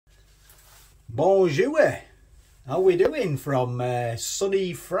Bonjour, how we doing from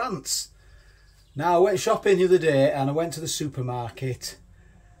sunny France? Now I went shopping the other day and I went to the supermarket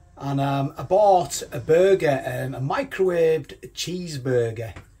and I bought a burger, a microwaved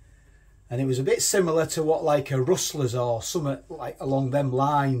cheeseburger, and it was a bit similar to what like a Rustler's or something like along them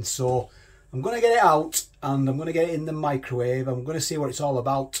lines. So I'm going to get it out and I'm going to get it in the microwave. I'm going to see what it's all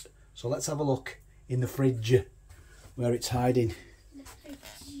about. So let's have a look in the fridge where it's hiding.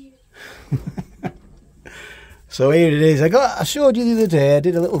 So here it is. I showed you the other day, I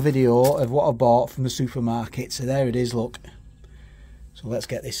did a little video of what I bought from the supermarket. So there it is, look. So let's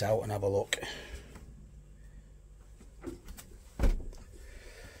get this out and have a look.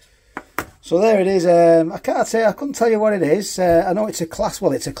 So there it is. I couldn't tell you what it is. I know it's a classic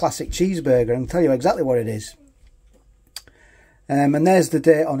cheeseburger. I can tell you exactly what it is. And there's the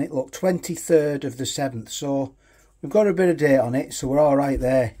date on it, look, 23rd of the 7th. So we've got a bit of date on it, so we're all right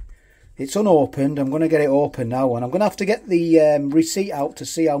there. It's unopened. I'm going to get it open now, and I'm going to have to get the receipt out to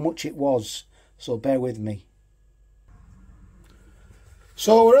see how much it was, so bear with me.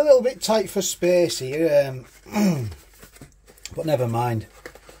 So we're a little bit tight for space here, but never mind.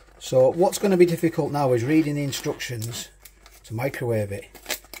 So what's going to be difficult now is reading the instructions to microwave it,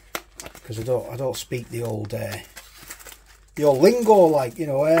 because I don't speak the old lingo, like, you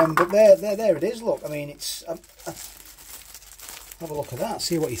know. But there it is. Look, I mean, it's have a look at that,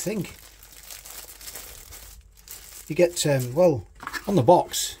 see what you think. You get, well, on the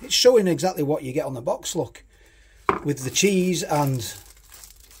box, it's showing exactly what you get on the box, look. With the cheese and,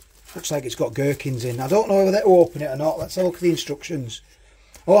 looks like it's got gherkins in. I don't know whether to open it or not. Let's have a look at the instructions.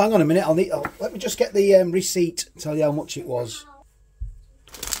 Oh, hang on a minute, let me just get the receipt, tell you how much it was.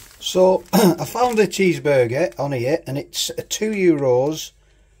 So, I found a cheeseburger on here, and it's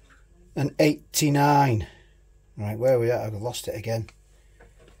 €2.89. Right, where are we at? I've lost it again.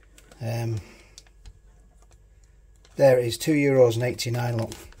 There it is, €2.89,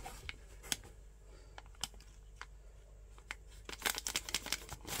 look.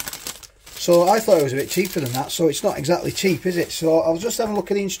 So I thought it was a bit cheaper than that, so it's not exactly cheap, is it? So I was just having a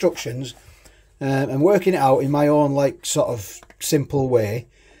look at the instructions and working it out in my own, like, sort of simple way.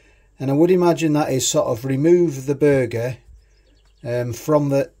 And I would imagine that is sort of remove the burger from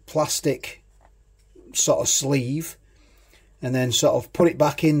the plastic sort of sleeve, and then sort of put it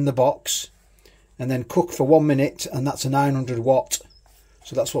back in the box and then cook for 1 minute, and that's a 900 watt.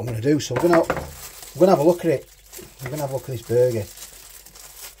 So that's what I'm going to do. So I'm going to have a look at it. I'm going to have a look at this burger,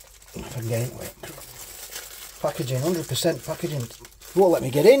 if I can get into it. Packaging, 100% packaging. Won't let me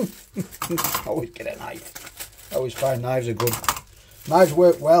get in. Always get a knife. I always find knives are good. Knives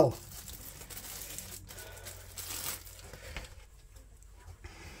work well.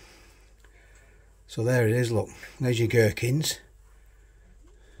 So there it is, look. There's your gherkins.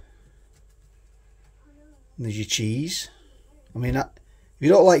 And there's your cheese. I mean, if you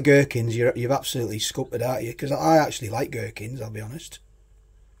don't like gherkins, you've absolutely scuppered, aren't you? Because I actually like gherkins, I'll be honest.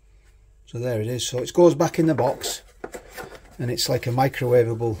 So there it is. So it goes back in the box, and it's like a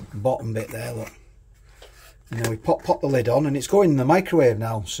microwavable bottom bit there, look. And then we pop the lid on, and it's going in the microwave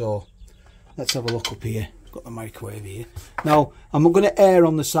now. So let's have a look up here. It's got the microwave here. Now, I'm going to err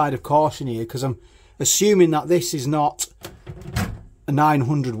on the side of caution here, because I'm assuming that this is not a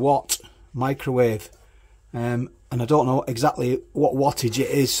 900 watt microwave, and I don't know exactly what wattage it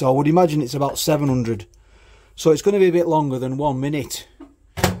is, so I would imagine it's about 700. So it's going to be a bit longer than 1 minute.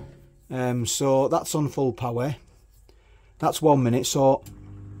 So that's on full power. That's 1 minute. So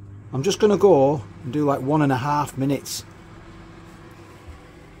I'm just going to go and do like 1.5 minutes.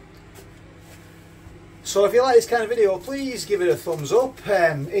 So if you like this kind of video, please give it a thumbs up.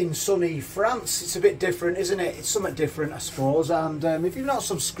 In sunny France, it's a bit different, isn't it? It's something different, I suppose. And if you've not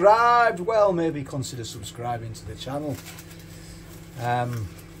subscribed, well, maybe consider subscribing to the channel. I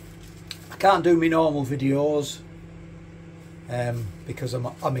can't do my normal videos because I'm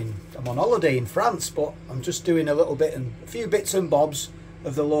on holiday in France, but I'm just doing a little bit and a few bits and bobs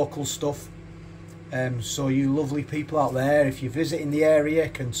of the local stuff. So you lovely people out there, if you're visiting the area,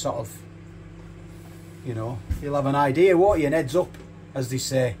 can sort of, you know, you'll have an idea, won't you? And heads up, as they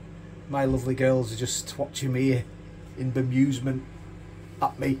say. My lovely girls are just watching me in bemusement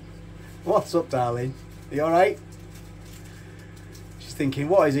at me. What's up, darling? Are you alright? She's thinking,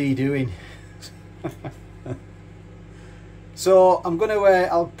 what is he doing? So I'm going to,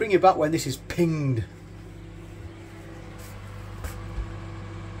 I'll bring you back when this is pinged.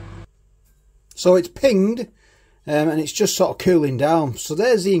 So it's pinged. And it's just sort of cooling down. So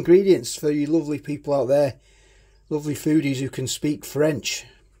there's the ingredients for you lovely people out there, lovely foodies who can speak French.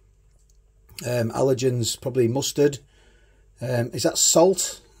 Allergens, probably mustard. Is that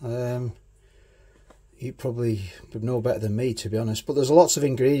salt? you probably would know better than me, to be honest. But there's lots of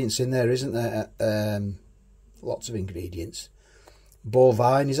ingredients in there, isn't there? Lots of ingredients.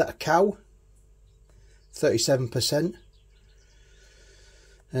 Bovine, is that a cow? 37%.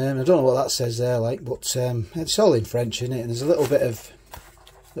 I don't know what that says there, like, but it's all in French, isn't it? And there's a little bit of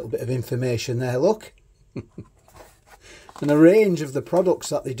information there. Look, and a range of the products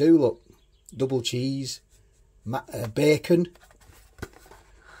that they do. Look, double cheese, bacon.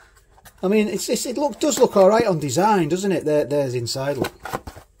 I mean, it does look all right on design, doesn't it? There's inside. Look.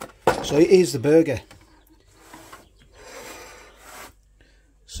 So here's the burger.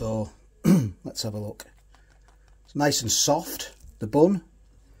 So let's have a look. It's nice and soft. The bun.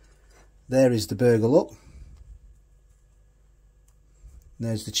 There is the burger, look.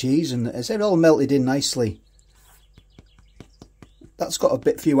 There's the cheese, and it's all melted in nicely. That's got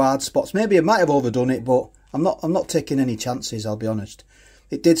a few hard spots. Maybe I might have overdone it, but I'm not taking any chances, I'll be honest.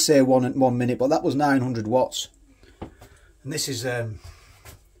 It did say 1 minute, but that was 900 watts. And this is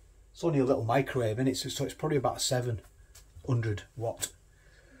it's only a little microwave, isn't it? So it's probably about 700 watt.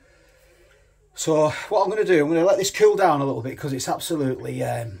 So what I'm going to do, I'm going to let this cool down a little bit, because it's absolutely,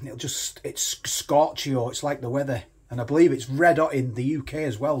 it's scorchio. It's like the weather. And I believe it's red hot in the UK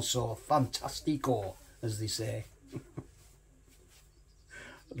as well, so fantastico, as they say.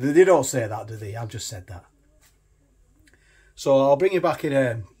 They don't say that, do they? I've just said that. So I'll bring you back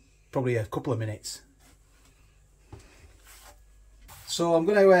in probably a couple of minutes. So I'm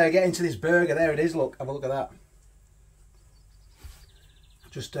going to get into this burger. There it is, look, have a look at that.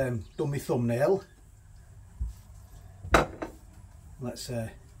 Just done my thumbnail. It's a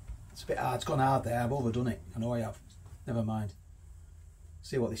bit hard, it's gone hard there, I've overdone it. I know I have. Never mind.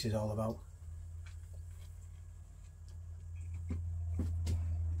 See what this is all about.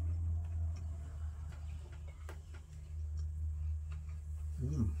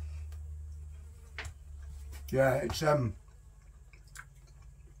 Yeah, it's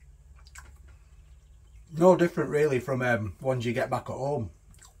no different really from ones you get back at home.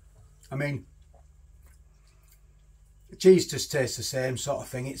 I mean, the cheese just tastes the same sort of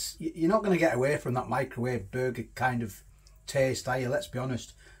thing. You're not going to get away from that microwave burger kind of taste, are you? Let's be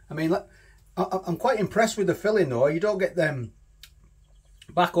honest. I mean, I'm quite impressed with the filling though. You don't get them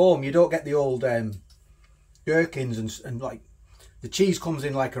back home. You don't get the old gherkins and like the cheese comes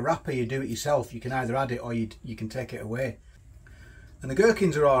in like a wrapper. You do it yourself. You can either add it or you can take it away. And the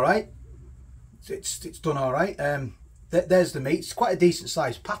gherkins are all right. It's done all right. There's the meat. It's quite a decent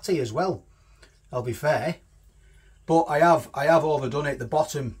sized patty as well, I'll be fair. But I have overdone it. The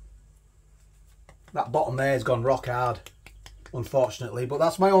bottom, that bottom there has gone rock hard, unfortunately. But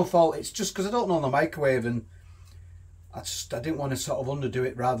that's my own fault. It's just because I don't know the microwave, and I didn't want to sort of underdo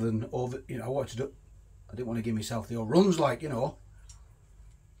it rather than over. You know, I didn't want to give myself the overruns, like, you know.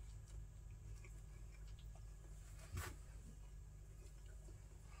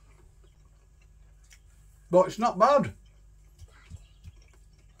 But it's not bad.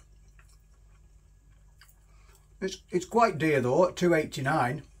 It's quite dear though, at £2.89.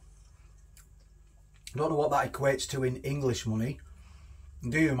 I don't know what that equates to in English money.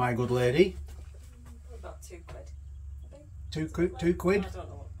 Do you, my good lady? About £2, I think. Two quid? I don't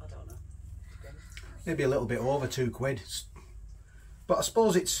know. Maybe a little bit over £2. But I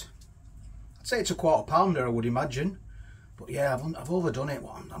suppose I'd say it's a £1/4, I would imagine. But yeah, I've overdone it.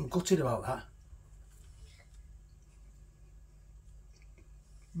 Well, I'm gutted about that.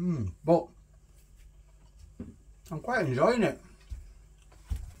 But I'm quite enjoying it.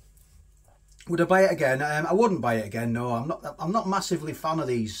 Would I buy it again? I wouldn't buy it again. No, I'm not massively fan of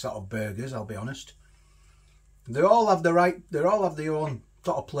these sort of burgers, I'll be honest. They all have their own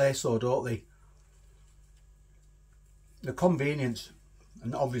sort of place though, don't they? The convenience,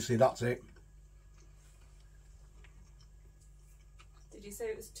 and obviously that's it. Did you say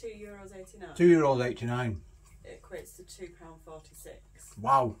it was €2.89? €2.89. It equates to £2.46.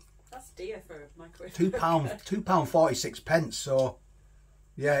 Wow. That's dear for a microwave. £2.46. So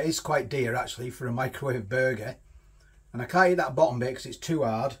yeah, it's quite dear actually for a microwave burger. And I can't eat that bottom bit because it's too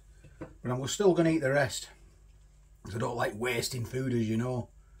hard. But I'm still going to eat the rest, because I don't like wasting food, as you know.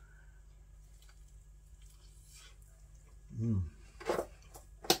 You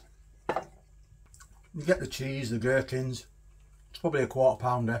get the cheese, the gherkins. It's probably a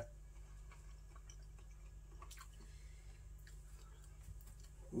 £1/4.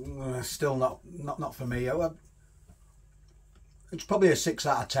 Still not for me. It's probably a 6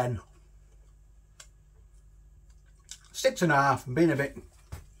 out of 10. 6.5. I'm being a bit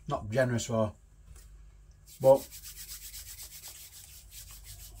not generous for, but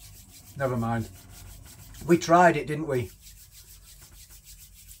never mind. We tried it, didn't we?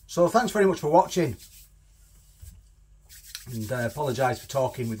 So thanks very much for watching. And I apologise for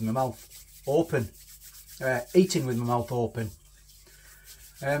talking with my mouth open, eating with my mouth open.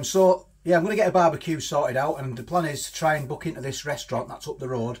 So yeah, I'm going to get a barbecue sorted out, and the plan is to try and book into this restaurant that's up the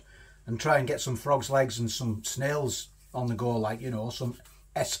road and try and get some frog's legs and some snails on the go, like, you know, some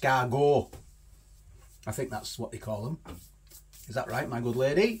escargot. I think that's what they call them. Is that right, my good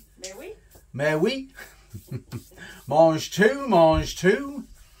lady? May we? May we? Mange two, mange two.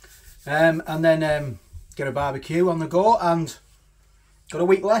 And then get a barbecue on the go, and got a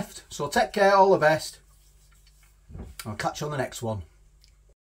week left. So take care, all the best. I'll catch you on the next one.